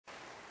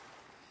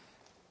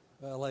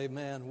Well,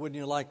 amen. Wouldn't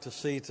you like to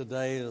see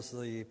today, as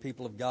the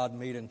people of God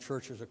meet in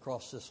churches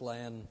across this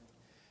land,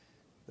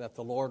 that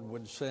the Lord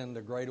would send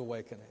a great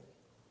awakening,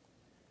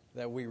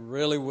 that we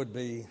really would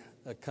be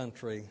a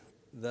country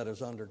that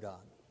is under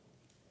God.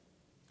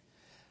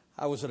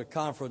 I was at a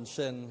conference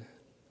in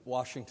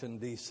Washington,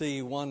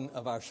 D.C. One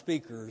of our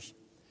speakers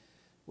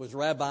was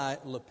Rabbi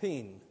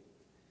Lapine.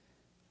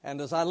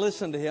 And as I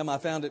listened to him, I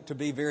found it to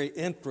be very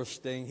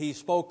interesting. He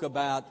spoke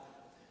about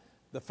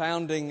the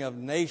founding of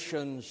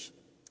nations,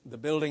 the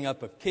building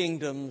up of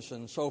kingdoms,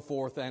 and so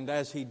forth. And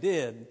as he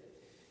did,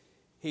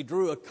 he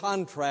drew a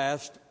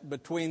contrast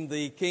between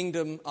the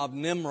kingdom of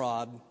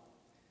Nimrod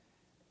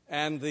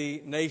and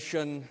the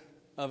nation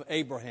of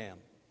Abraham.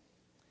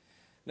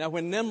 Now,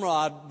 when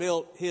Nimrod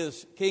built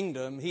his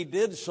kingdom, he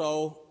did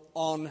so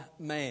on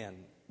man.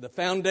 The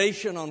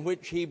foundation on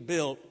which he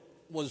built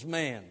was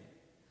man.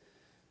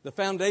 The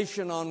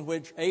foundation on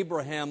which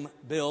Abraham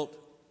built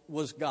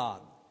was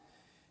God.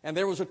 And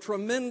there was a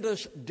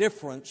tremendous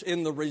difference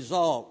in the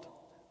result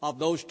of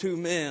those two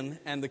men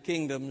and the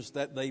kingdoms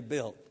that they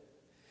built.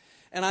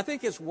 And I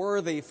think it's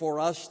worthy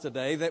for us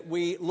today that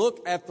we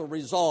look at the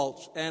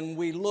results and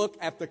we look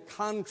at the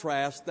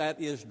contrast that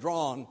is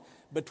drawn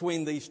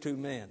between these two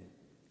men.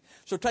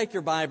 So take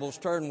your Bibles,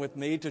 turn with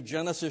me to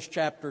Genesis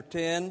chapter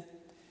 10.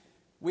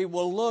 We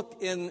will look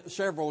in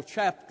several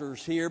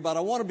chapters here, but I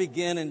want to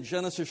begin in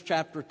Genesis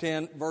chapter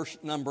 10, verse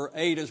number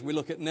 8, as we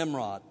look at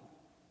Nimrod.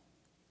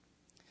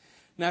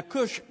 Now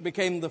Cush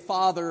became the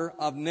father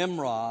of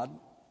Nimrod.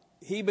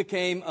 He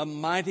became a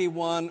mighty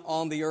one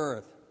on the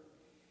earth.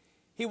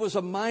 He was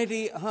a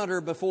mighty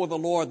hunter before the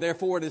Lord.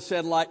 Therefore it is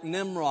said, like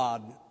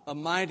Nimrod, a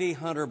mighty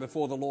hunter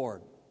before the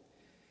Lord.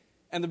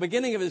 And the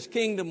beginning of his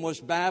kingdom was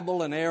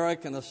Babel and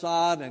Erech and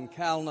Asad and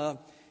Calneh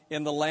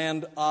in the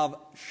land of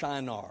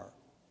Shinar.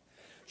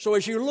 So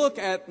as you look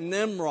at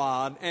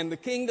Nimrod and the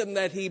kingdom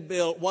that he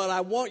built, what I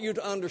want you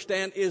to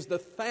understand is the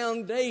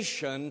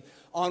foundation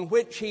on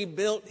which he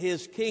built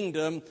his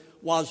kingdom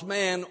was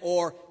man,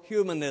 or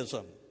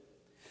humanism.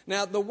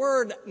 Now, the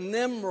word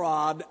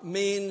Nimrod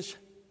means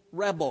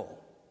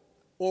rebel,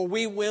 or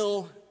we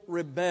will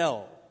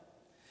rebel.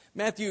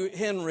 Matthew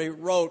Henry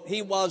wrote,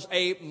 he was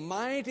a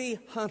mighty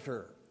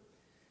hunter.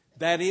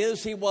 That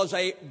is, he was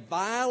a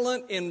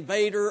violent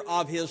invader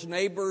of his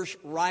neighbor's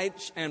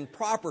rights and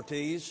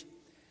properties,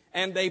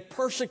 and a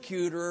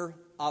persecutor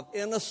of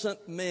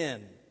innocent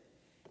men,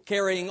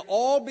 carrying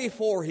all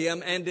before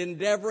him and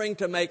endeavoring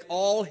to make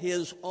all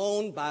his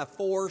own by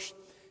force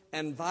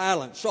and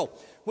violence. So,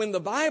 when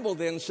the Bible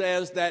then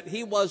says that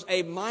he was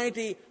a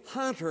mighty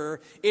hunter,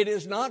 it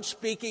is not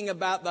speaking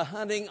about the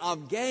hunting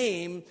of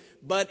game,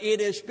 but it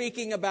is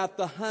speaking about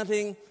the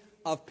hunting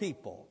of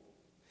people.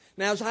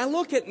 Now, as I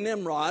look at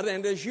Nimrod,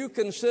 and as you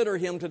consider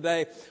him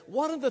today,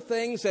 one of the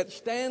things that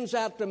stands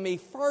out to me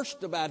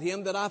first about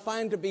him, that I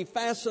find to be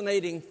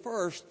fascinating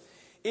first,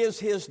 is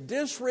his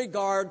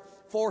disregard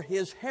for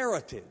his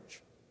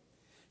heritage.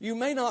 You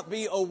may not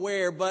be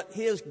aware, but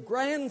his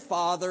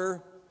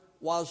grandfather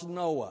was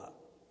Noah.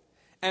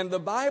 And the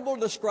Bible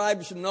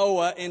describes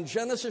Noah in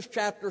Genesis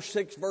chapter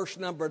 6, verse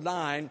number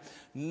 9.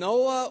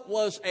 Noah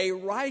was a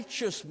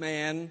righteous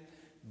man,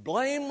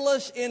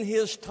 blameless in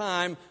his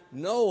time.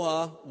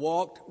 Noah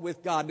walked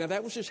with God. Now,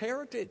 that was his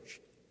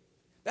heritage.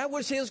 That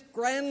was his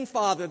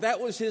grandfather. That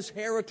was his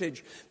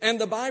heritage. And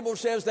the Bible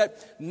says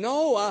that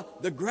Noah,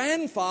 the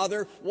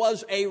grandfather,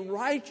 was a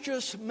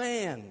righteous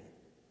man.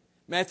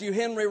 Matthew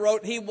Henry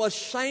wrote, he was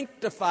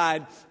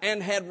sanctified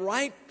and had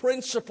right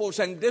principles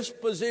and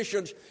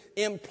dispositions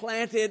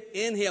implanted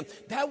in him.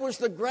 That was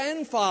the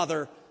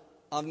grandfather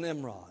of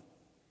Nimrod.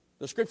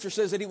 The scripture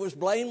says that he was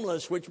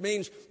blameless, which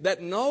means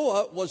that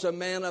Noah was a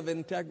man of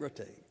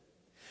integrity.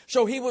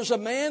 So he was a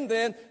man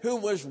then who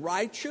was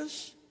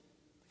righteous.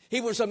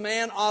 He was a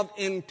man of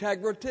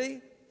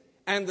integrity.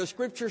 And the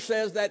scripture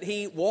says that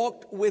he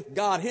walked with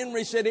God.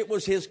 Henry said it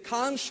was his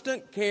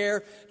constant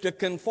care to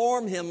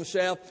conform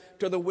himself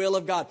to the will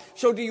of God.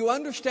 So do you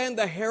understand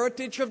the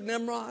heritage of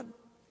Nimrod?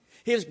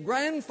 His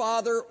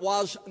grandfather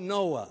was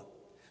Noah.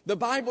 The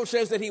Bible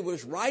says that he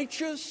was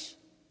righteous,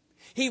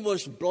 he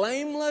was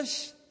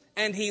blameless,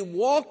 and he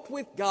walked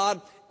with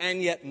God,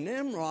 and yet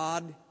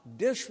Nimrod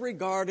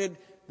disregarded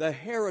the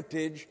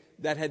heritage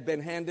that had been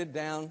handed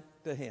down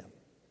to him.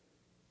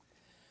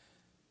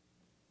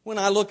 When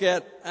I look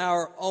at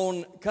our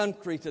own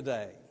country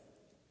today,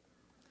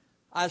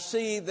 I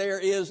see there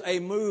is a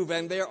move,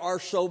 and there are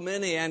so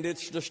many, and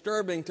it's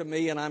disturbing to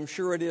me, and I'm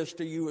sure it is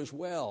to you as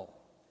well,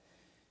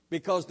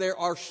 because there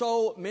are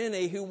so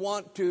many who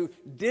want to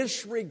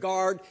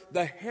disregard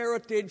the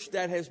heritage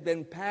that has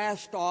been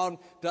passed on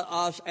to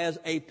us as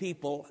a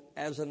people,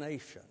 as a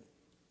nation.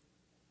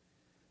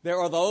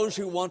 There are those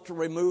who want to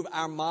remove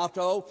our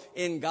motto,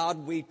 "In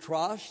God We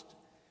Trust,"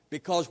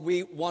 because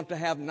we want to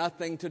have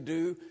nothing to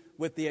do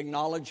with the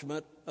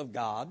acknowledgement of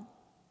God.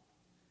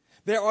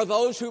 There are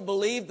those who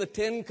believe the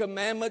Ten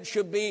Commandments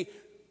should be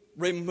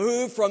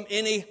removed from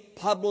any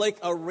public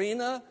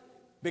arena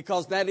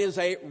because that is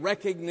a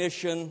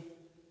recognition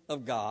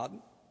of God.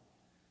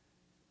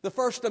 The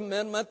First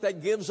Amendment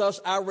that gives us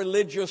our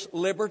religious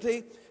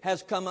liberty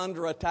has come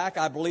under attack.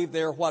 I believe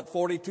there are,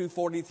 42,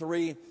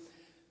 43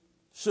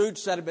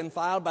 suits that have been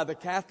filed by the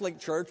Catholic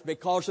Church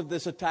because of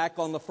this attack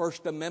on the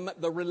First Amendment.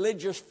 The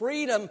religious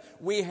freedom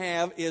we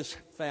have is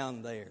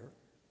found there.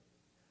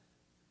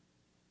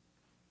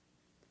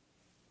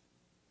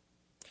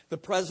 The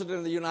President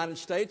of the United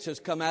States has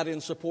come out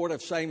in support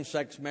of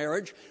same-sex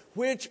marriage,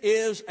 which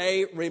is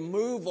a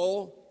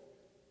removal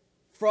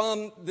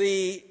from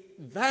the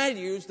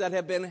values that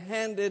have been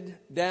handed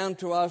down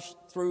to us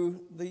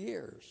through the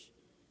years.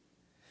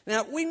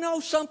 Now, we know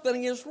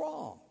something is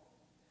wrong.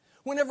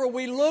 Whenever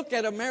we look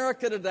at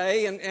America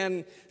today,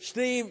 and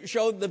Steve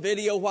showed the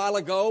video a while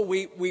ago,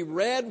 we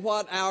read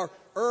what our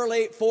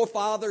early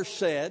forefathers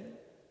said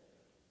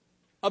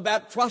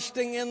about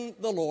trusting in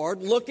the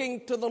Lord,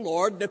 looking to the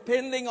Lord,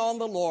 depending on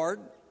the Lord,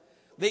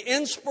 the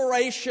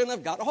inspiration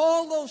of God,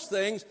 all those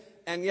things.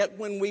 And yet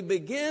when we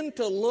begin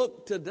to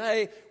look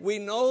today, we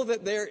know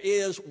that there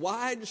is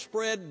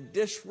widespread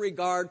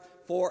disregard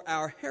for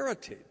our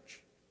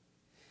heritage.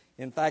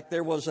 In fact,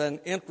 there was an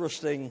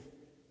interesting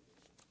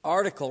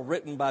article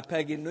written by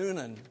Peggy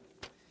Noonan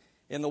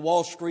in the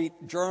Wall Street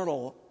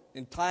Journal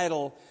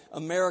entitled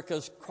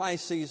America's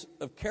Crises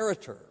of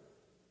Character.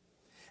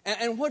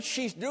 And what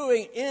she's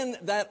doing in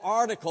that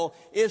article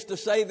is to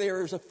say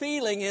there is a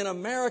feeling in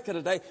America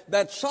today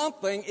that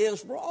something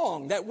is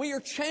wrong, that we are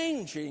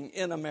changing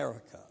in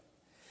America.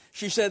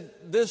 She said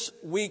this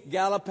week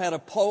Gallup had a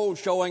poll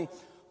showing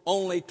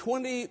only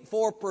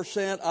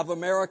 24% of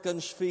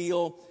Americans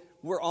feel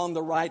we're on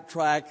the right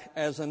track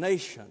as a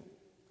nation.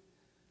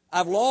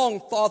 I've long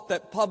thought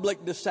that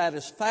public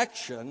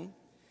dissatisfaction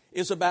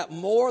is about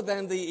more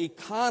than the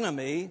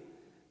economy,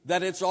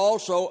 that it's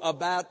also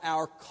about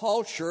our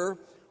culture,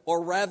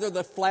 or rather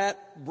the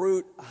flat,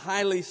 brute,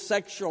 highly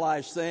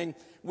sexualized thing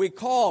we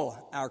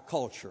call our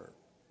culture.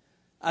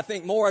 I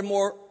think more and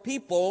more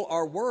people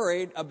are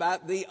worried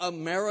about the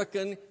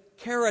American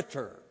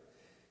character.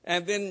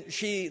 And then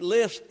she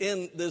lists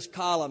in this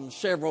column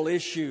several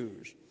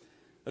issues.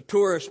 A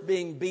tourist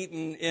being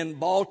beaten in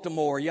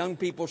Baltimore. Young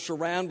people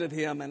surrounded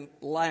him and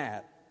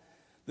laughed.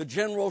 The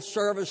General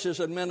Services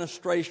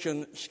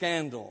Administration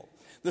scandal.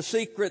 The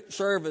Secret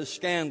Service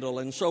scandal,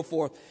 and so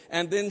forth.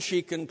 And then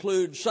she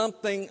concludes,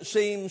 something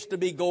seems to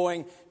be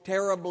going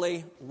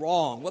terribly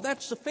wrong. Well,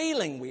 that's the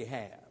feeling we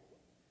have.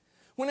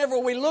 Whenever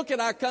we look at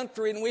our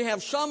country and we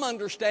have some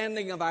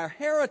understanding of our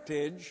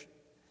heritage,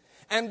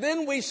 and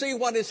then we see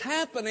what is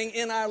happening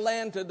in our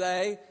land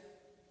today,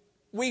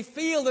 we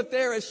feel that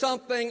there is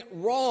something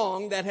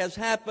wrong that has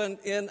happened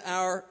in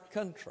our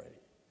country.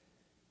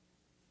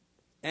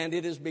 And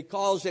it is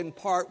because, in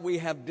part, we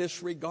have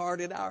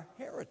disregarded our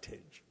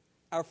heritage,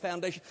 our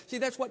foundation. See,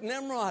 that's what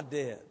Nimrod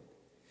did.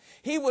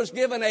 He was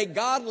given a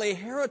godly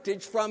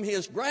heritage from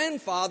his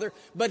grandfather,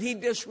 but he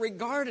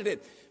disregarded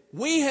it.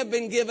 We have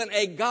been given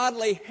a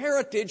godly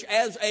heritage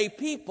as a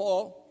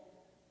people,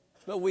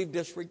 but we've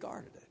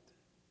disregarded it.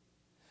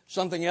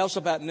 Something else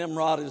about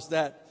Nimrod is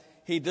that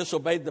he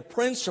disobeyed the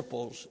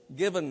principles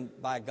given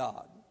by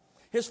God.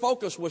 His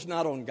focus was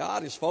not on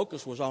God, his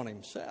focus was on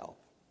himself.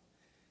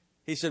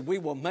 He said, we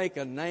will make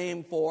a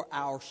name for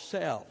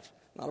ourselves.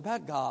 Not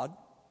about God.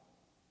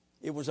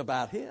 It was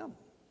about him.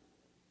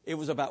 It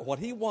was about what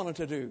he wanted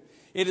to do.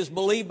 It is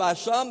believed by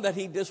some that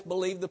he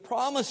disbelieved the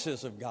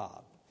promises of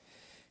God.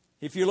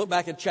 If you look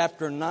back at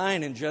chapter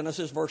 9 in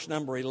Genesis, verse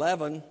number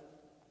 11,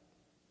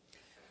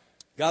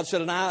 God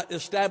said, and I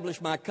establish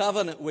my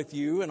covenant with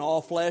you, and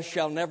all flesh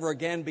shall never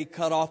again be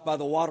cut off by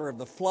the water of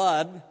the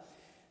flood,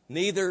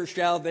 neither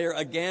shall there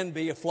again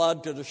be a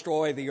flood to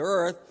destroy the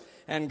earth.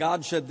 And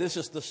God said, this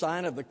is the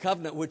sign of the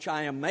covenant which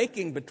I am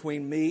making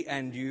between me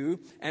and you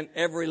and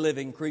every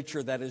living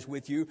creature that is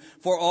with you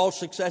for all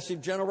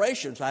successive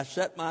generations. I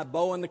set my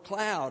bow in the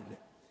cloud,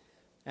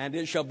 and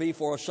it shall be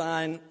for a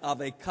sign of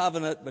a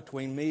covenant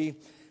between me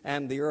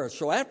and the earth.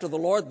 So after the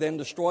Lord then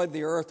destroyed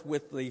the earth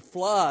with the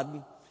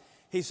flood,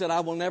 he said,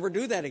 I will never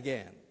do that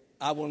again.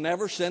 I will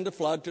never send a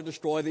flood to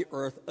destroy the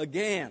earth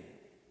again.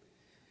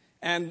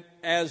 And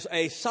as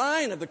a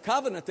sign of the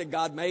covenant that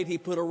God made, he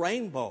put a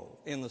rainbow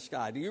in the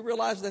sky. Do you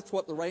realize that's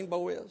what the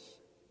rainbow is?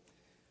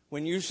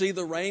 When you see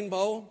the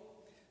rainbow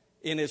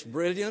in its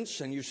brilliance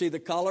and you see the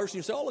colors,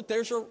 you say, oh, look,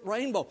 there's a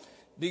rainbow.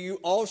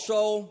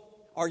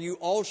 Are you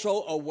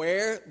also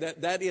aware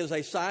that that is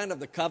a sign of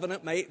the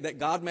covenant that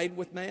God made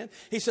with man?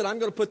 He said, I'm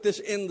going to put this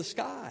in the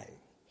sky.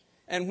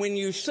 And when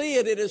you see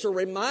it, it is a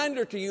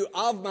reminder to you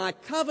of my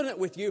covenant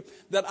with you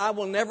that I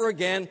will never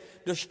again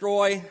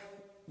destroy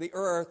the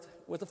earth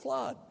with a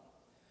flood.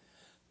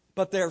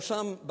 But there are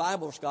some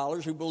Bible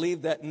scholars who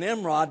believe that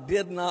Nimrod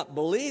did not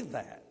believe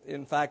that.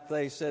 In fact,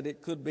 they said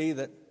it could be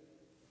that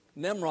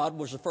Nimrod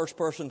was the first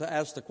person to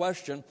ask the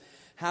question,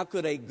 how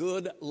could a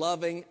good,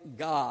 loving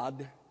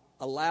God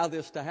allow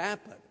this to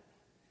happen?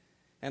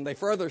 And they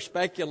further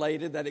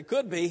speculated that it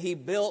could be he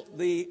built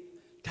the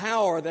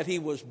tower that he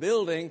was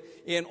building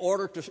in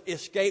order to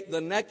escape the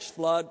next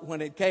flood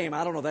when it came.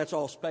 I don't know, that's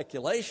all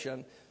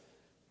speculation.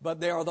 But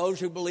there are those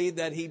who believe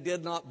that he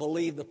did not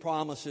believe the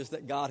promises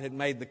that God had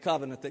made, the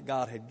covenant that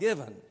God had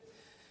given.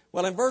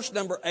 Well, in verse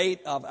number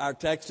 8 of our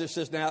text, it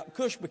says, "Now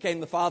Cush became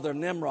the father of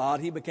Nimrod.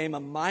 He became a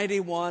mighty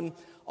one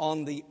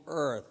on the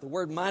earth." The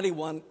word mighty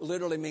one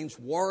literally means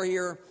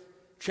warrior,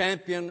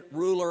 champion,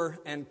 ruler,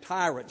 and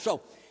tyrant.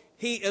 So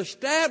he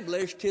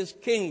established his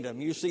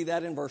kingdom. You see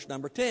that in verse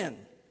number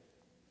 10.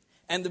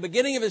 "And the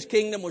beginning of his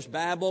kingdom was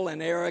Babel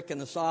and Erech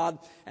and Asad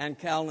and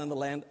Calneh in the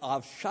land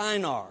of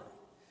Shinar."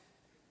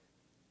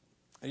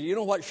 And you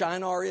know what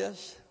Shinar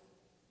is?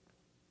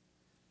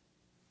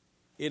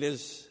 It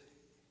is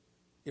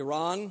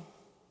Iran,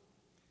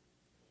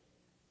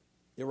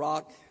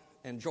 Iraq,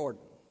 and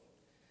Jordan.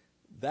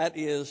 That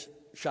is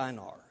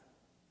Shinar.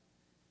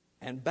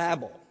 And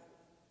Babel.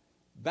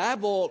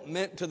 Babel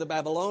meant to the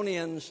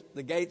Babylonians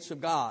the gates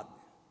of God.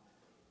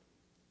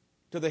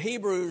 To the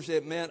Hebrews,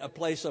 it meant a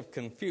place of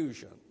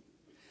confusion.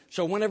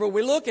 So whenever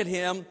we look at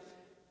him,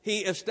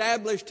 he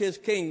established his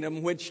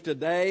kingdom, which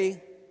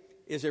today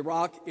is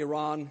Iraq,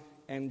 Iran,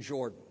 and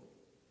Jordan.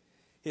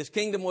 His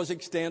kingdom was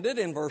extended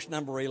in verse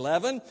number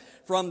 11.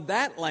 From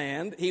that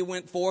land he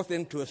went forth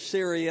into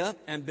Assyria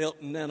and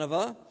built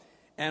Nineveh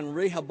and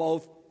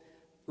Rehoboth,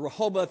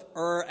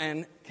 Ur,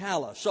 and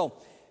Calah. So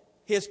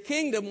his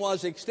kingdom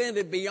was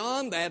extended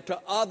beyond that to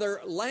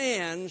other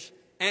lands,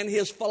 and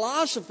his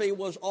philosophy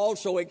was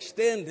also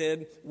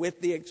extended with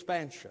the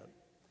expansion.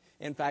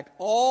 In fact,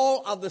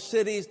 all of the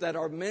cities that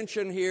are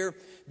mentioned here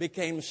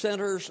became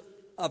centers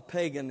of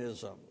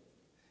paganism.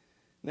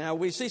 Now,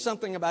 we see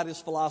something about his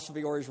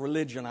philosophy or his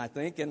religion, I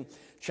think, in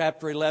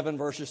chapter 11,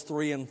 verses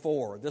 3 and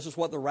 4. This is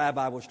what the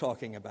rabbi was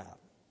talking about.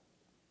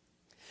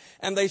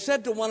 "And they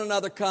said to one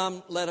another,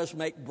 'Come, let us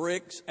make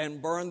bricks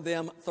and burn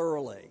them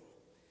thoroughly.'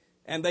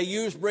 And they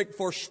used brick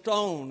for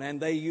stone, and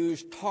they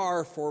used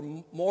tar for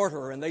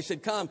mortar. And they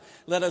said, 'Come,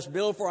 let us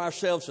build for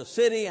ourselves a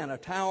city and a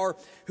tower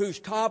whose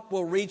top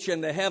will reach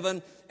into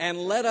heaven.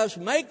 And let us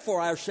make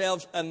for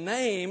ourselves a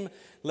name,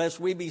 lest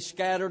we be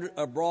scattered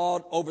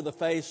abroad over the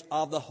face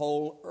of the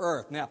whole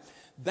earth.'" Now,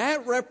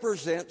 that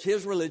represents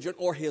his religion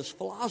or his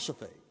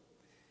philosophy.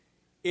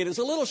 It is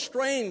a little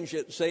strange,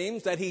 it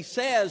seems, that he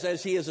says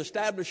as he is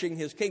establishing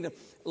his kingdom,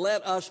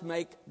 "Let us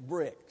make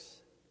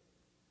bricks."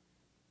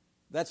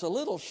 That's a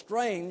little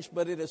strange,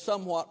 but it is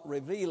somewhat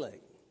revealing.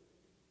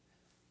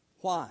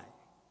 Why?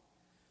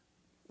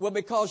 Well,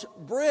 because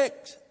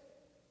bricks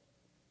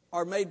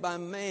are made by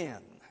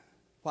man,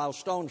 while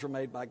stones are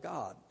made by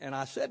God. And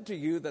I said to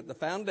you that the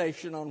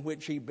foundation on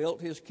which he built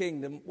his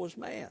kingdom was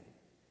man.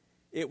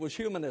 It was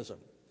humanism.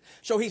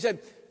 So he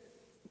said,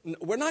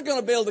 we're not going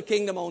to build the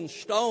kingdom on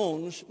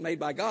stones made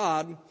by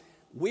God.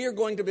 We are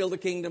going to build the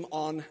kingdom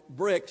on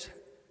bricks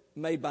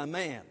made by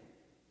man.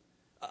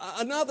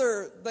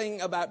 Another thing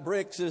about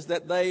bricks is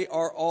that they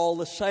are all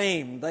the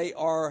same. They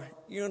are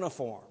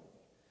uniform.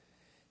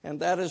 And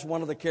that is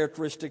one of the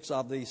characteristics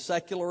of the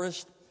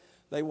secularists.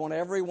 They want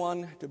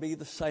everyone to be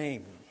the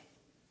same,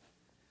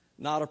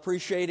 not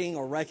appreciating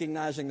or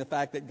recognizing the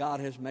fact that God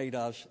has made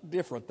us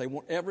different. They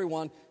want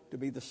everyone to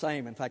be the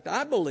same. In fact,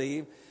 I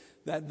believe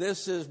that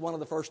this is one of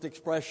the first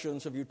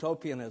expressions of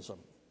utopianism.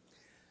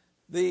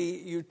 The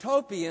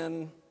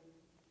utopian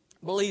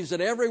believes that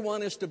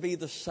everyone is to be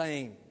the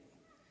same,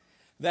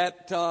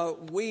 that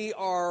we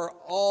are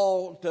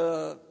all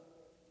to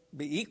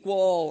be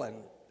equal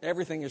and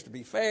everything is to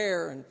be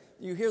fair. And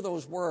you hear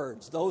those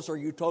words. Those are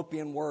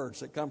utopian words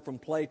that come from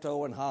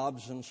Plato and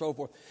Hobbes and so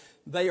forth.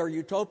 They are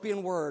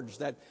utopian words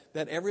that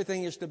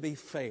everything is to be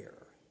fair.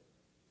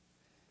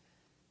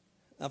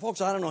 Now,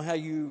 folks, I don't know how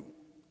you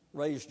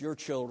raised your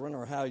children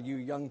or how you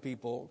young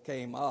people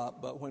came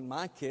up, but when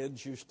my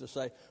kids used to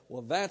say,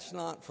 "Well, that's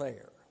not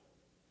fair,"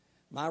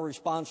 my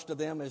response to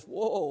them is,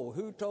 "Whoa,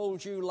 who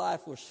told you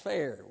life was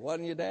fair?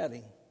 Wasn't you,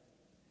 Daddy?"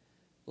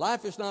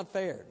 Life is not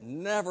fair.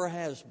 Never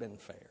has been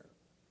fair.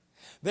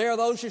 There are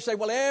those who say,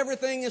 "Well,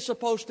 everything is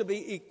supposed to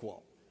be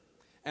equal.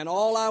 And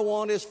all I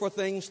want is for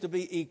things to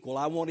be equal.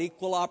 I want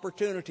equal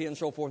opportunity," and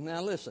so forth.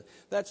 Now listen,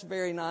 that's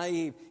very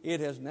naive. It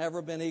has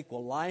never been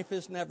equal. Life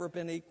has never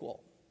been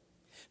equal.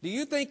 Do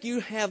you think you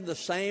have the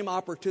same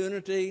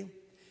opportunity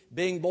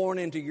being born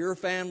into your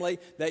family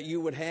that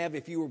you would have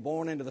if you were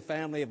born into the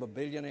family of a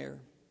billionaire?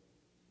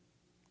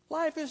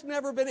 Life has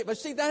never been, but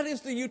see, that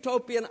is the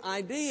utopian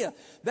idea.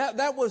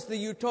 That was the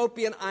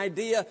utopian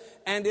idea,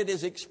 and it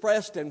is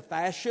expressed in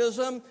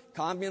fascism,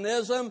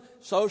 communism,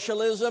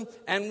 socialism,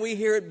 and we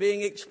hear it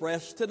being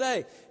expressed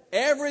today.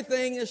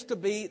 Everything is to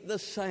be the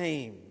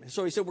same.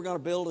 So he said, we're going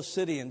to build a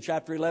city in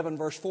chapter 11,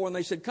 verse 4. And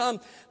they said, "Come,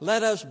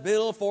 let us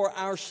build for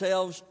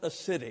ourselves a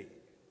city."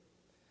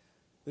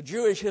 The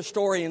Jewish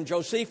historian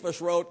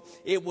Josephus wrote,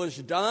 "It was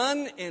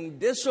done in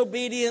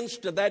disobedience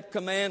to that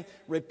command,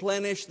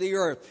 replenish the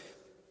earth."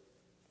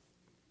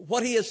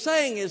 What he is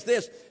saying is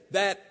this,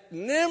 that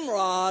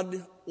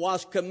Nimrod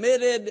was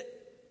committed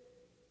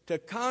to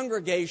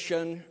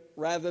congregation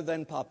rather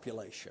than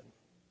population.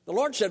 The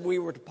Lord said we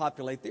were to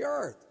populate the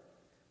earth.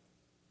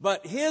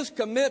 But his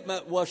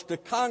commitment was to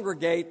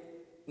congregate,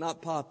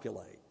 not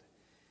populate.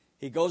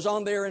 He goes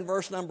on there in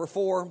verse number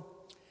 4,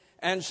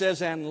 and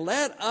says, and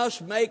let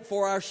us make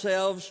for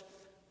ourselves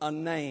a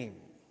name.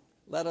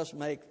 Let us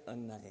make a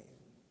name.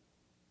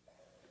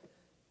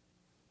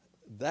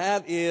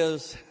 That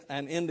is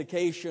an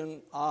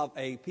indication of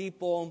a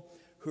people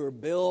who are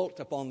built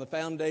upon the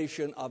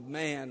foundation of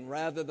man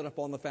rather than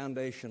upon the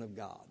foundation of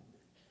God.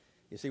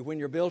 You see, when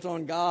you're built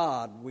on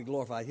God, we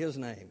glorify His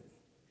name.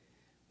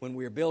 When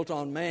we're built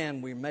on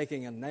man, we're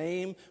making a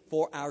name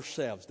for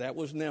ourselves. That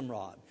was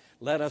Nimrod.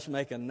 Let us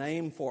make a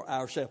name for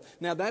ourselves.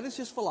 Now, that is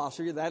his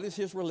philosophy, that is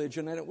his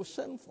religion, and it was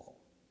sinful.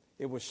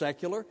 It was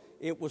secular,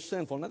 it was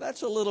sinful. Now,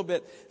 that's a little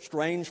bit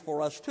strange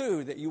for us,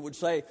 too, that you would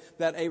say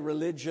that a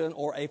religion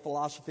or a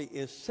philosophy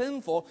is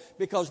sinful,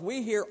 because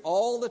we hear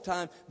all the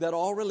time that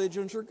all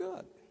religions are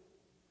good.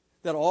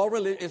 That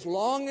as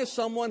long as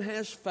someone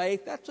has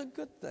faith, that's a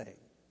good thing.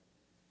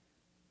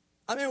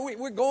 I mean,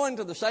 we're going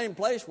to the same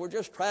place, we're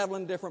just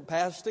traveling different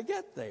paths to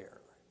get there.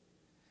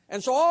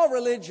 And so all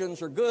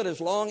religions are good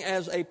as long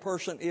as a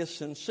person is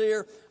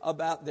sincere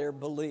about their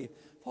belief.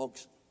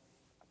 Folks,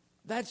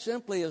 that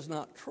simply is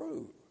not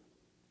true.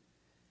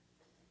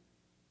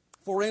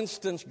 For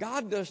instance,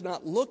 God does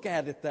not look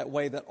at it that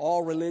way, that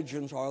all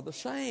religions are the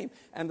same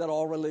and that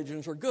all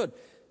religions are good.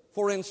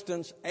 For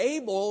instance,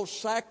 Abel's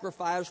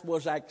sacrifice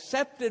was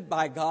accepted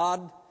by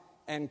God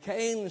and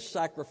Cain's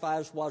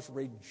sacrifice was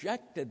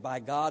rejected by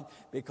God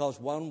because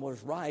one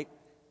was right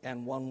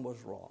and one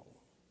was wrong.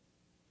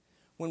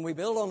 When we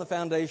build on the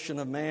foundation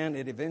of man,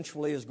 it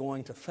eventually is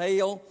going to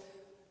fail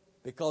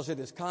because it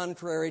is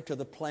contrary to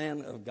the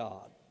plan of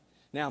God.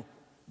 Now,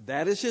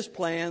 that is his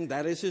plan,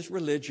 that is his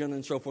religion,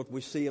 and so forth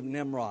we see of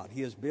Nimrod.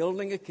 He is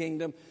building a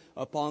kingdom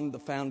upon the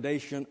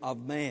foundation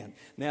of man.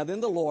 Now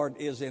then the Lord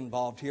is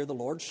involved here. The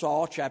Lord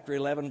saw, chapter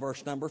 11,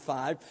 verse number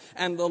 5,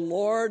 and the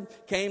Lord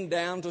came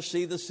down to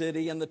see the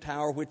city and the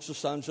tower which the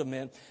sons of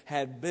men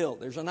had built.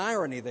 There's an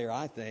irony there,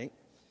 I think.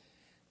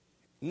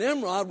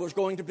 Nimrod was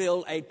going to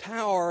build a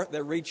tower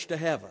that reached to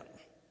heaven,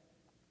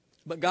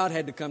 but God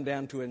had to come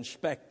down to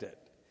inspect it.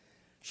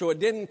 So it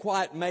didn't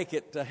quite make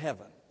it to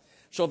heaven.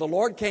 So the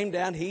Lord came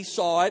down, He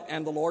saw it,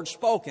 and the Lord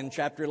spoke in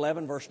chapter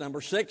 11, verse number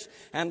 6.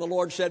 And the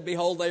Lord said,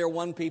 behold, they are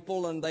one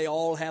people, and they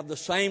all have the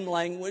same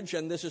language,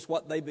 and this is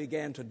what they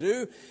began to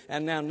do.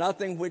 And now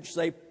nothing which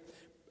they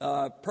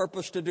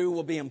purpose to do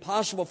will be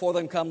impossible for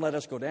them. Come, let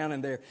us go down.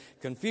 And they're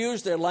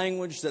confused their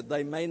language that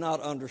they may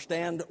not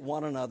understand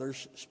one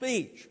another's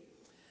speech.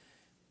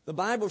 The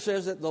Bible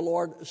says that the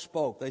Lord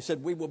spoke. They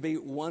said, we will be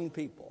one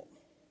people.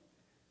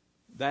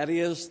 That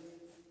is,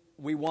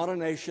 we want a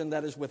nation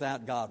that is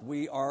without God.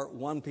 We are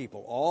one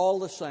people, all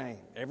the same.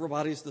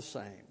 Everybody's the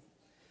same.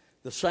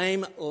 The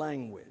same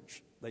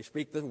language.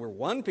 We're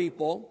one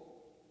people.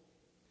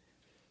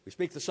 We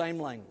speak the same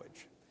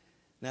language.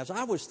 Now, as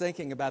I was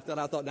thinking about that,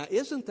 I thought, now,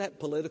 isn't that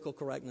political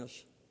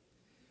correctness?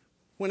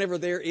 Whenever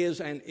there is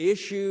an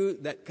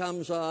issue that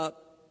comes up,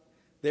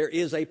 there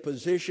is a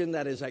position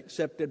that is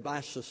accepted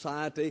by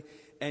society,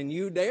 and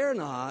you dare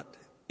not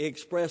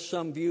express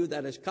some view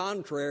that is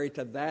contrary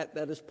to that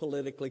is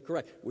politically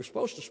correct. We're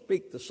supposed to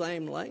speak the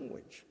same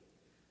language.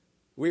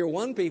 We are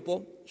one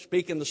people,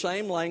 speaking the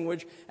same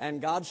language,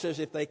 and God says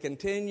if they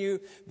continue,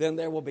 then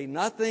there will be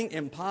nothing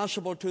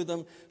impossible to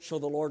them, so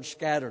the Lord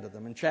scattered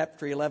them. In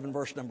chapter 11,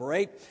 verse number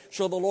 8,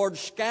 so the Lord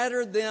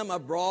scattered them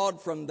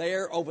abroad from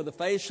there over the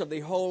face of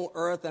the whole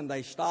earth, and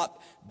they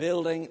stopped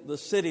building the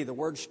city. The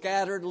word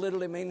scattered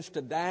literally means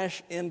to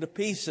dash into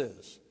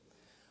pieces.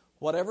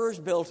 Whatever is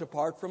built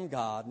apart from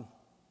God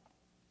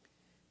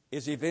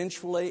is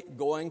eventually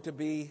going to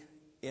be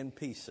in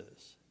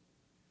pieces.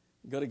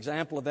 A good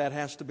example of that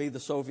has to be the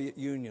Soviet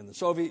Union. The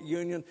Soviet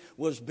Union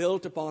was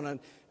built upon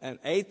an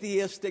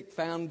atheistic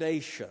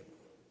foundation.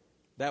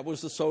 That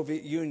was the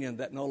Soviet Union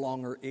that no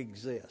longer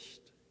exists.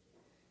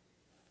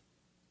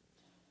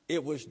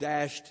 It was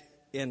dashed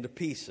into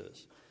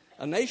pieces.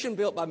 A nation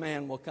built by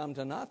man will come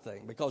to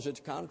nothing because it's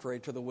contrary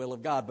to the will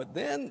of God. But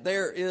then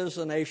there is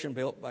a nation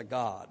built by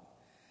God.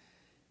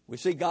 We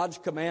see God's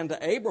command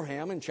to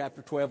Abraham in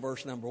chapter 12,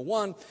 verse number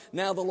 1.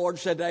 Now the Lord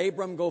said to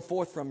Abram, go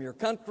forth from your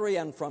country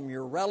and from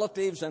your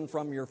relatives and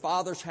from your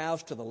father's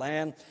house to the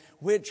land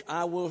which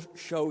I will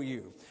show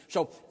you.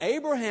 So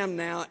Abraham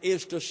now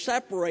is to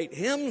separate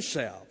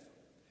himself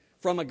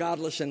from a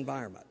godless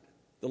environment.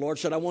 The Lord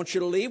said, I want you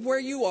to leave where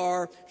you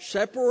are,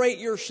 separate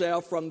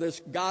yourself from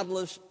this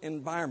godless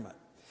environment.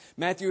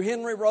 Matthew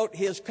Henry wrote,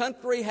 his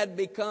country had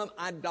become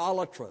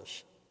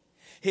idolatrous.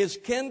 His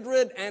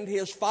kindred and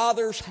his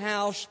father's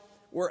house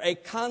were a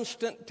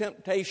constant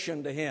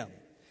temptation to him.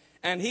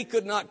 And he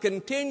could not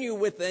continue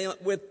with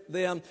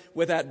them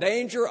without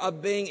danger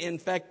of being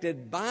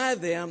infected by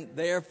them.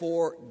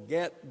 Therefore,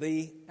 get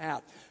thee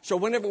out. So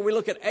whenever we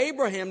look at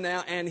Abraham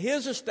now and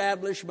his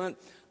establishment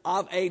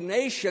of a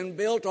nation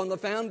built on the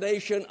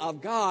foundation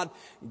of God,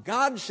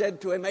 God said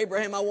to him,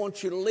 Abraham, I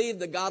want you to leave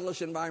the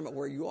godless environment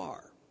where you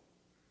are.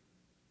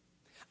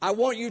 I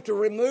want you to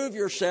remove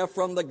yourself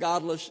from the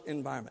godless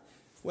environment.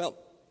 Well,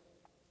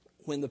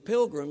 when the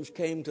pilgrims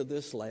came to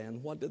this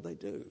land, what did they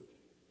do?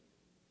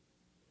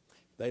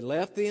 They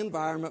left the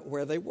environment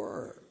where they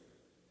were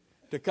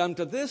to come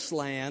to this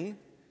land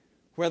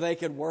where they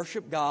could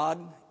worship God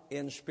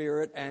in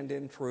spirit and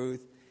in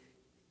truth,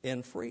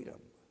 in freedom.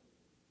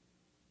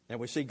 And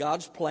we see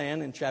God's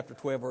plan in chapter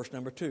 12, verse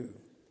number 2.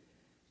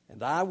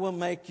 And I will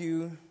make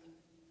you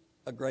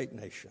a great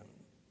nation.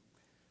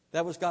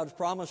 That was God's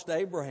promise to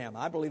Abraham.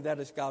 I believe that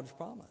is God's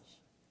promise.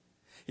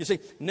 You see,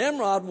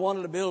 Nimrod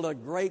wanted to build a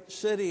great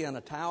city and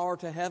a tower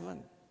to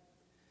heaven.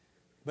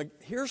 But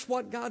here's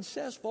what God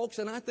says, folks,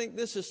 and I think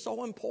this is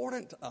so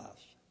important to us.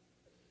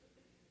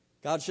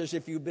 God says,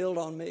 if you build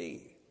on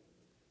me,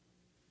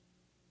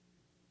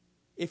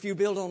 if you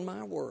build on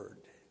my word,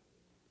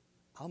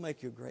 I'll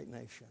make you a great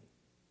nation.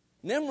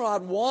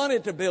 Nimrod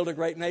wanted to build a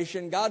great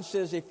nation. God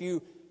says, if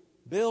you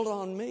build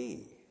on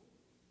me,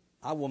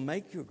 I will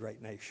make you a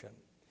great nation.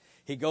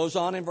 He goes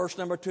on in verse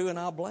number 2, and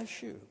I'll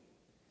bless you.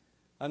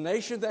 A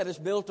nation that is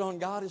built on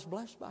God is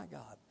blessed by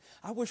God.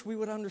 I wish we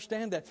would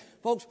understand that.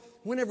 Folks,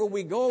 whenever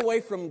we go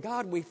away from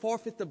God, we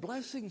forfeit the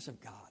blessings of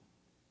God.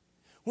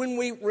 When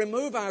we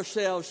remove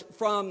ourselves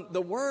from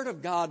the Word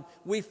of God,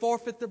 we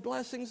forfeit the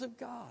blessings of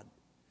God.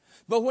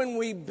 But when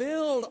we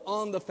build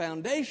on the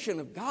foundation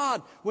of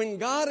God, when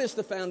God is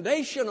the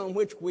foundation on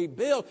which we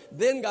build,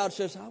 then God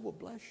says, I will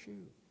bless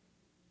you.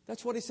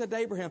 That's what He said to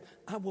Abraham,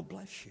 I will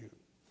bless you.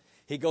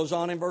 He goes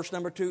on in verse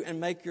number 2, and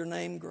make your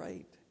name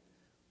great.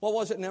 What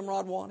was it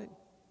Nimrod wanted?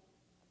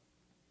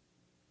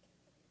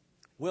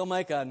 We'll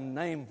make a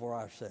name for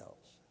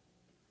ourselves.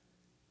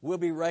 We'll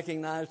be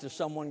recognized as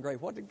someone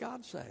great. What did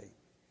God say?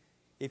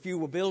 If you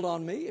will build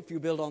on me, if you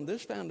build on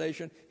this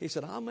foundation, He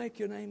said, I'll make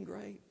your name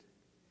great.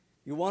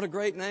 You want a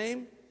great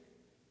name?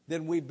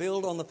 Then we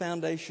build on the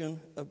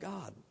foundation of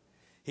God.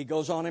 He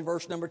goes on in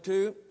verse number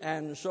 2,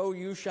 and so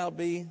you shall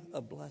be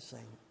a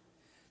blessing.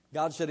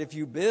 God said, if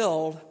you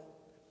build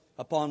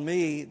upon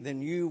me,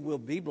 then you will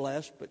be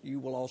blessed, but you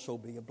will also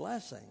be a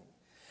blessing.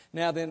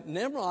 Now then,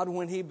 Nimrod,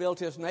 when he built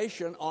his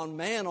nation on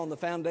man, on the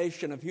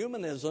foundation of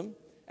humanism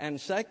and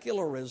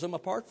secularism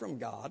apart from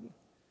God,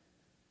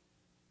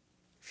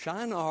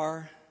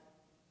 Shinar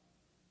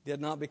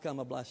did not become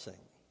a blessing.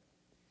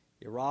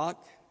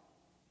 Iraq,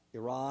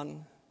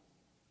 Iran,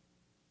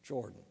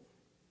 Jordan.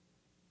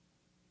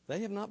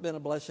 They have not been a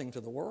blessing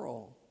to the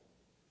world,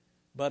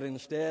 but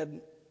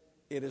instead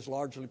it is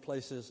largely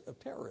places of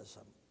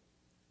terrorism,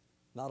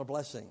 not a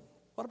blessing.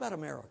 What about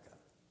America?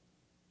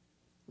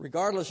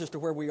 Regardless as to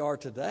where we are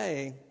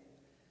today,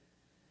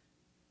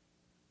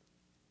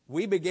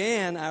 we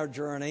began our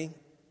journey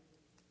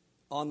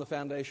on the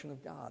foundation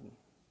of God.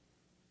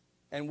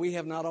 And we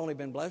have not only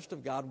been blessed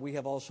of God, we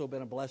have also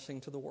been a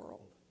blessing to the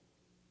world.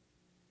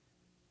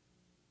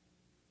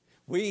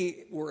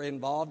 We were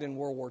involved in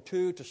World War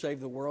II to save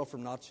the world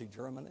from Nazi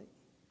Germany.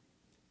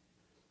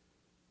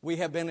 We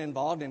have been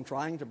involved in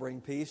trying to bring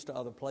peace to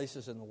other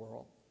places in the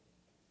world.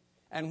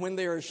 And when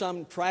there is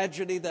some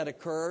tragedy that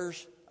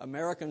occurs,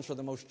 Americans are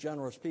the most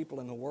generous people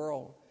in the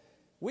world.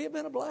 We have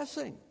been a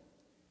blessing.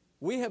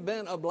 We have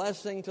been a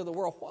blessing to the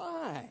world.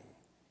 Why?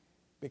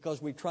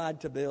 Because we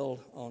tried to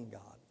build on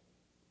God.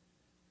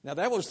 Now,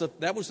 that was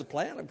the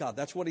plan of God.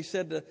 That's what He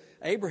said to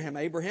Abraham.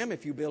 Abraham,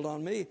 if you build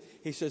on me,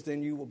 He says,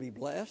 then you will be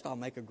blessed. I'll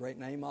make a great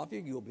name of you.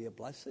 You will be a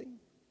blessing.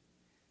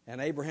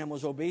 And Abraham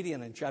was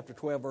obedient in chapter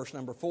 12, verse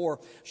number 4.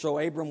 So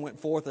Abram went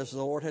forth as the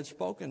Lord had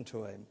spoken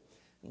to him,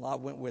 and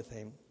Lot went with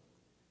him.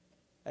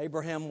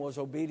 Abraham was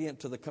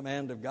obedient to the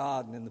command of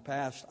God, and in the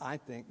past, I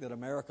think that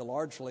America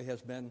largely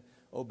has been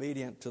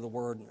obedient to the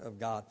Word of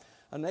God.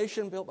 A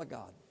nation built by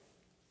God.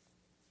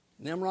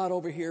 Nimrod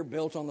over here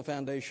built on the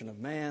foundation of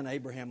man.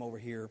 Abraham over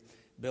here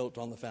built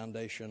on the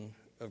foundation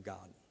of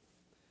God.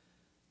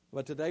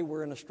 But today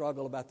we're in a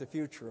struggle about the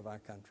future of our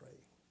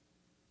country.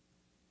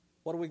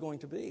 What are we going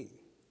to be?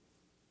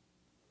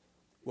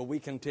 Will we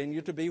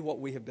continue to be what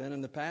we have been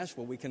in the past?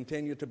 Will we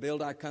continue to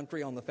build our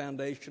country on the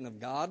foundation of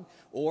God?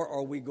 Or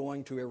are we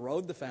going to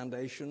erode the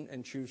foundation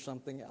and choose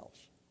something else?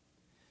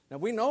 Now,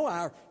 we know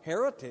our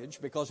heritage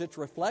because it's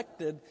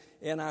reflected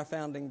in our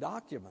founding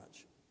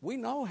documents. We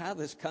know how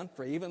this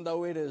country, even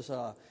though it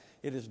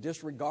is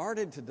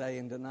disregarded today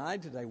and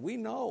denied today, we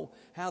know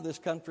how this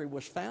country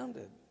was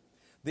founded.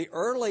 The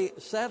early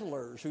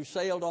settlers who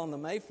sailed on the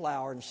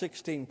Mayflower in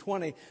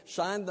 1620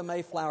 signed the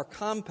Mayflower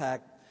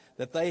Compact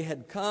that they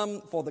had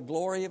come for the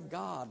glory of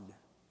God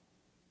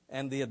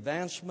and the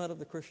advancement of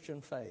the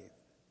Christian faith.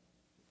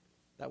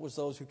 That was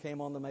those who came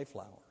on the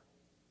Mayflower.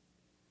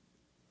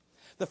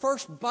 The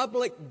first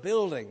public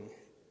building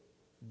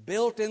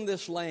built in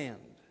this land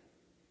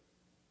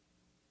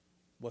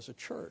was a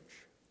church.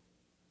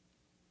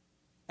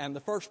 And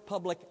the first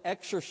public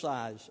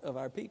exercise of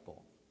our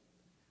people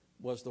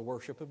was the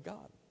worship of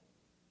God.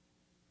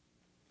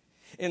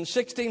 In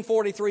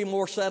 1643,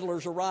 more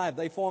settlers arrived.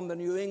 They formed the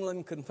New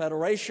England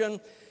Confederation,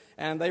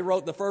 and they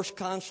wrote the first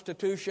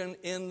constitution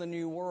in the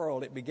New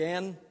World. It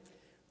began,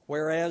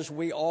 whereas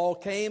we all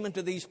came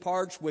into these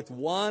parts with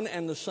one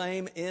and the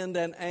same end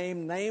and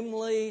aim,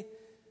 namely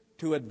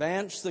to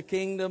advance the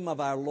kingdom of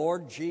our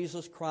Lord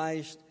Jesus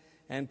Christ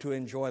and to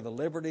enjoy the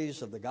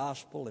liberties of the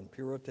gospel in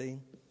purity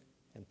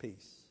and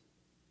peace.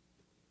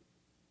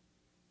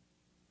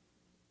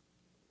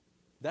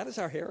 That is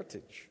our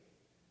heritage.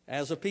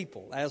 as a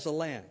people, as a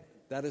land.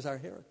 That is our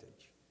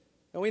heritage.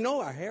 And we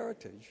know our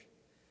heritage.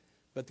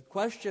 But the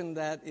question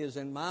that is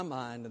in my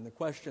mind and the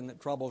question that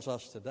troubles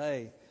us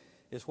today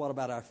is, what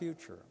about our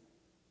future?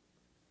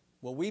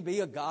 Will we be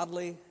a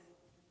godly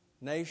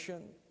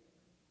nation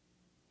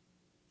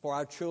for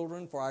our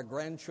children, for our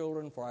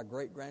grandchildren, for our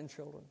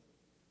great-grandchildren?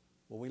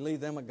 Will we leave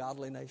them a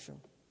godly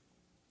nation?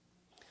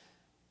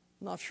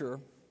 I'm not sure.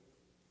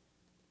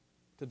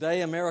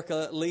 Today,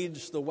 America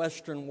leads the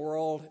Western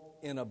world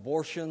in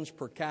abortions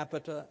per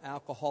capita,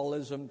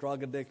 alcoholism,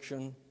 drug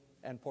addiction,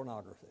 and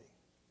pornography.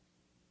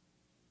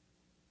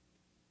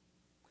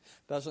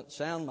 Doesn't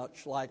sound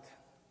much like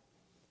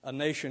a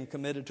nation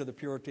committed to the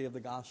purity of the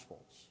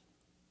Gospels.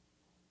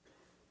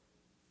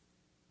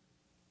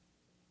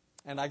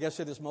 And I guess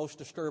it is most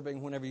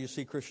disturbing whenever you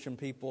see Christian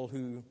people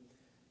who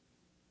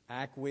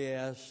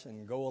acquiesce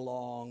and go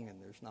along,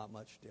 and there's not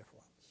much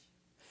difference.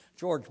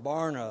 George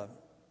Barna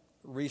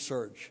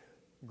research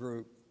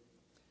group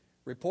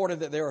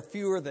reported that there are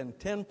fewer than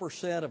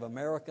 10% of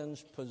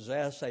Americans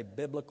possess a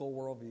biblical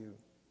worldview.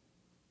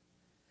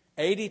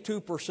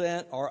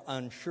 82% are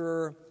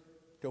unsure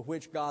to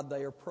which God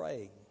they are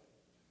praying.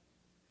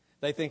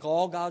 They think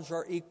all gods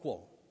are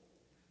equal.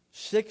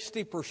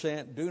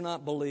 60% do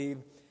not believe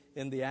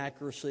in the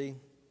accuracy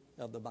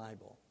of the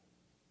Bible.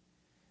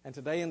 And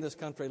today in this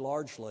country,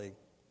 largely,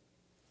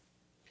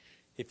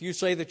 if you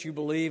say that you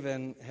believe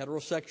in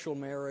heterosexual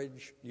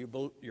marriage,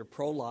 you're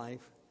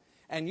pro-life,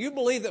 and you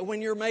believe that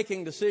when you're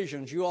making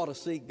decisions, you ought to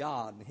seek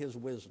God and His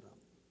wisdom,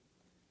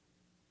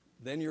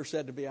 then you're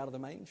said to be out of the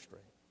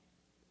mainstream.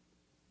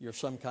 You're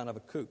some kind of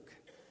a kook.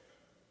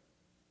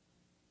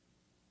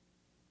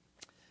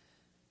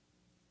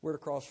 We're at a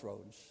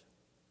crossroads.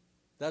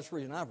 That's the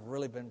reason I've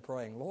really been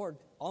praying, Lord,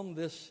 on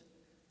this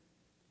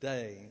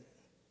day,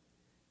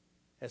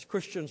 as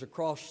Christians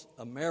across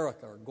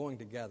America are going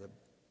together,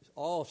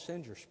 all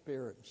send your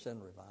Spirit and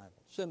send revival.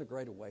 Send a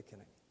great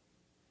awakening.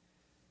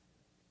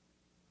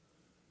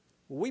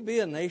 Will we be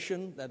a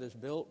nation that is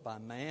built by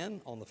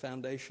man on the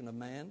foundation of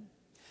man?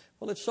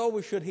 Well, if so,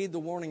 we should heed the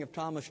warning of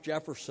Thomas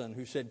Jefferson,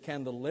 who said,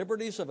 "Can the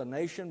liberties of a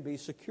nation be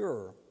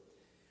secure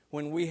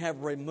when we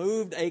have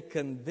removed a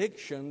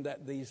conviction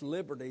that these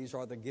liberties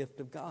are the gift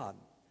of God,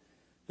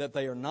 that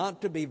they are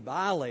not to be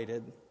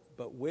violated,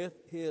 but with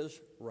His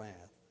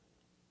wrath?"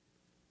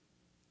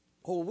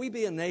 Oh, will we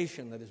be a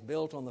nation that is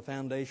built on the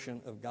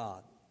foundation of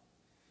God?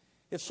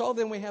 If so,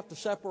 then we have to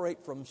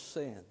separate from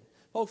sin.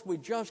 Folks, we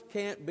just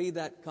can't be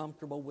that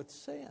comfortable with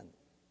sin.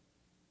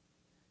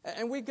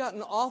 And we've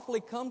gotten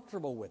awfully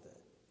comfortable with it.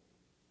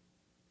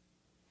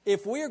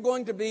 If we are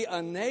going to be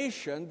a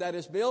nation that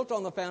is built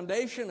on the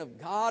foundation of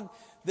God,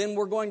 then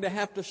we're going to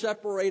have to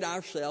separate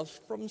ourselves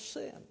from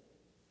sin.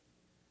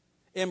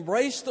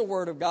 Embrace the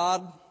Word of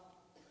God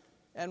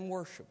and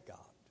worship God.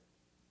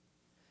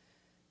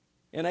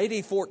 In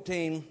AD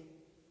 14,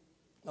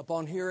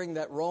 upon hearing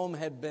that Rome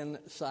had been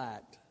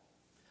sacked,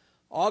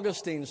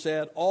 Augustine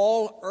said,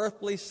 "All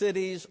earthly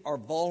cities are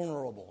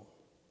vulnerable.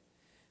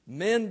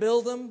 Men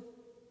build them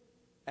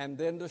and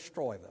then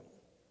destroy them.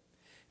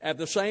 At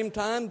the same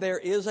time, there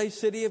is a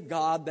city of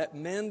God that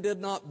men did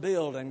not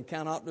build and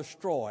cannot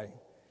destroy,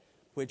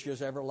 which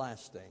is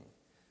everlasting."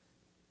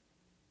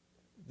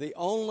 The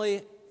only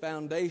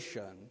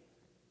foundation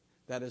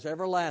that is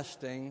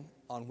everlasting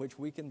on which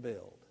we can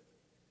build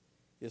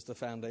is the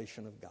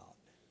foundation of God.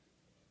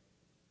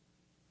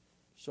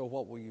 So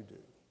what will you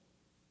do?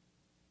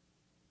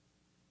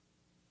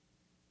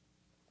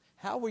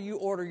 How will you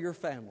order your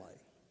family?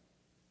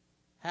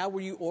 How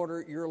will you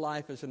order your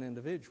life as an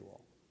individual?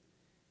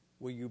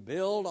 Will you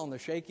build on the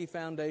shaky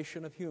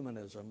foundation of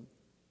humanism,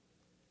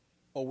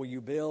 or will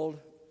you build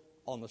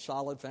on the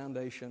solid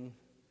foundation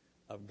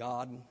of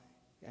God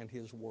and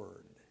His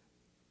Word?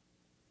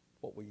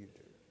 What will you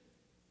do?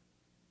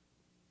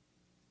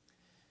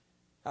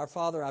 Our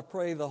Father, I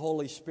pray the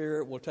Holy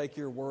Spirit will take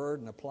your Word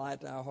and apply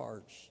it to our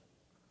hearts.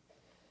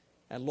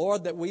 And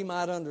Lord, that we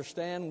might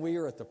understand we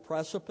are at the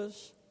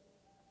precipice,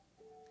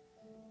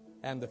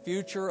 and the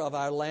future of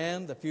our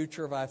land, the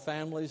future of our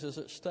families is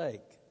at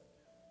stake.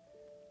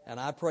 And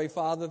I pray,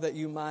 Father, that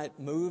you might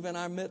move in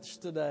our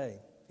midst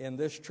today, in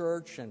this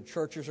church and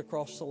churches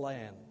across the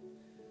land,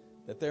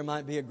 that there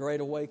might be a great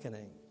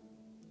awakening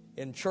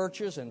in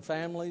churches and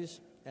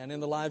families and in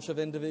the lives of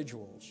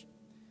individuals,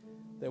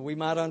 that we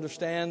might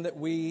understand that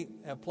we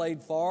have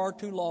played far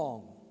too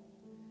long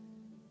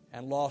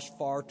and lost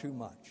far too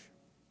much.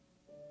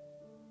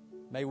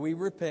 May we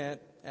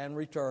repent and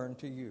return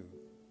to you.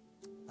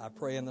 I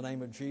pray in the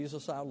name of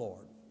Jesus our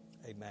Lord.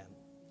 Amen.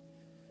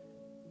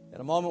 In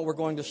a moment we're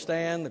going to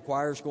stand. The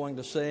choir's going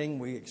to sing.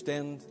 We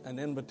extend an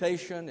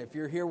invitation. If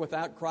you're here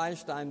without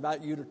Christ, I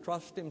invite you to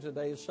trust Him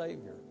today as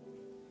Savior.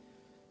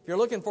 If you're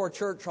looking for a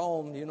church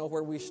home, you know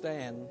where we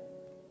stand.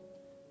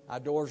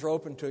 Our doors are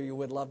open to you.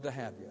 We'd love to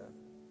have you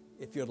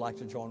if you'd like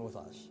to join with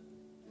us.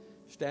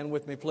 Stand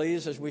with me,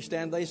 please. As we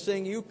stand, they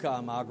sing, "You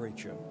Come, I'll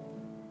Greet You."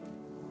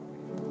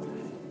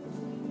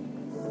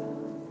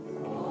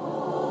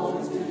 All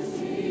to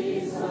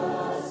Jesus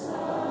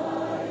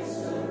I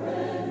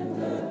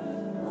surrender,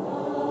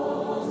 all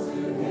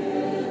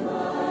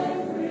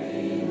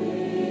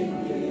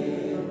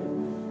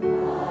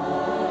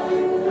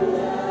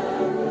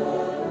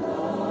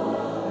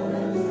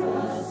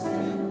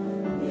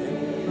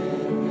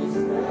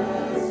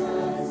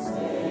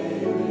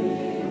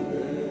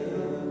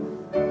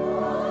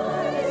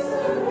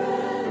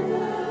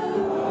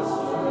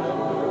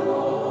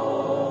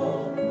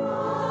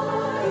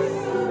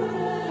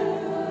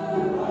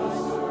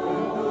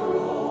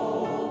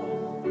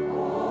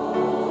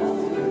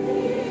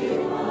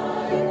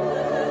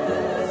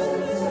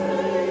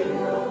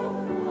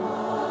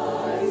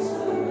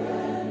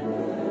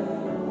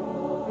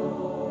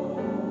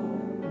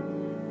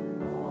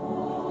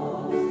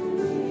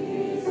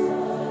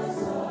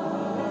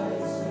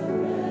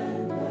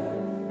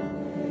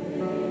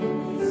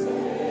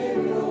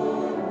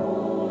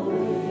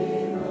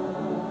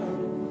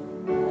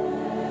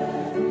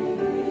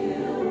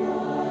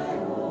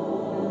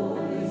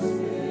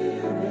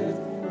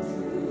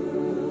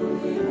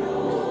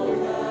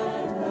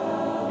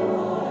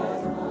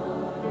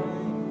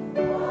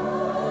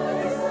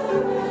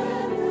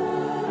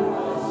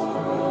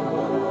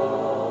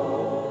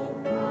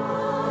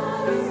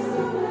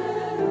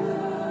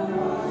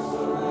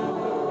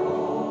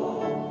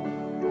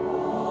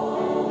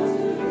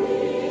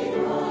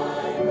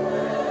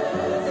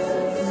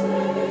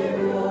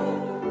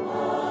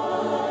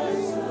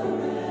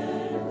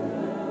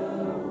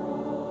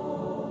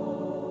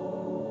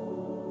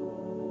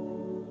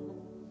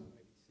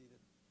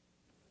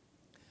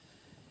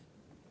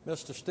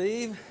Mr.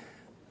 Steve,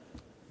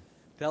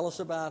 tell us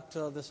about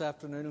this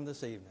afternoon and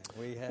this evening.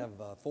 We have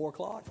 4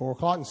 o'clock. 4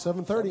 o'clock and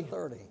 7:30.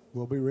 7:30.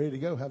 We'll be ready to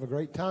go. Have a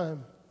great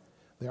time.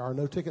 There are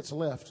no tickets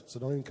left, so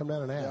don't even come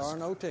down and ask. There are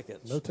no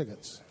tickets. No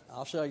tickets.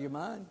 I'll show you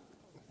mine.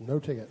 No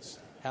tickets.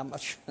 How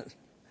much?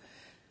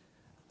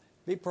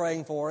 Be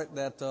praying for it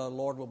that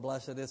Lord will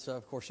bless it. It's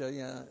of course.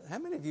 How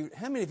many of you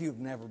have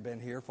never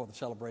been here for the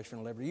celebration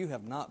of liberty? You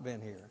have not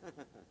been here.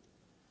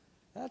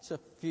 That's a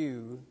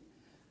few.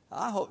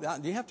 I hope.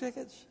 Do you have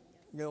tickets?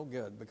 No,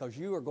 good, because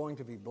you are going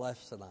to be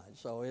blessed tonight.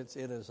 So it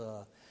is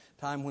a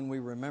time when we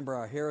remember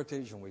our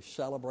heritage and we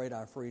celebrate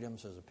our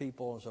freedoms as a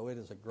people. And so it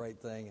is a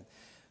great thing. And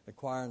the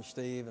choir and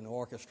Steve and the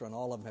orchestra and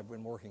all of them have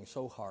been working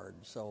so hard.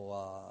 So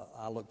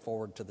I look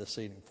forward to this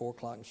evening, 4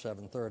 o'clock and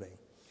 7:30.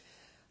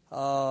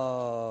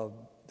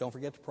 Don't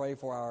forget to pray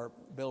for our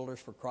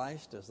Builders for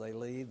Christ as they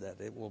lead, that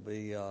it will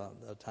be a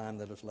time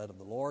that is led of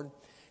the Lord.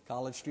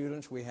 College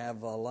students, we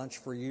have lunch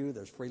for you.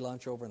 There's free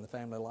lunch over in the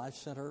Family Life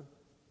Center.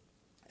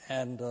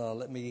 And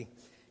let me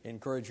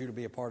encourage you to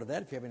be a part of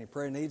that. If you have any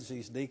prayer needs,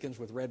 these deacons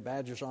with red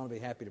badges on will be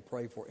happy to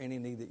pray for any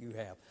need that you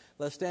have.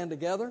 Let's stand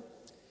together,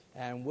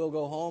 and we'll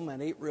go home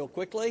and eat real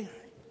quickly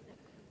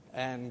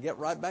and get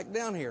right back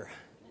down here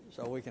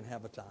so we can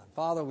have a time.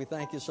 Father, we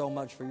thank you so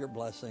much for your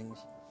blessings.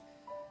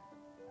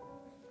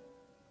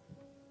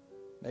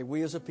 May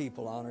we as a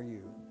people honor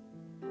you.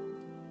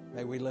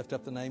 May we lift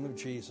up the name of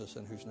Jesus,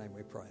 in whose name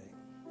we pray.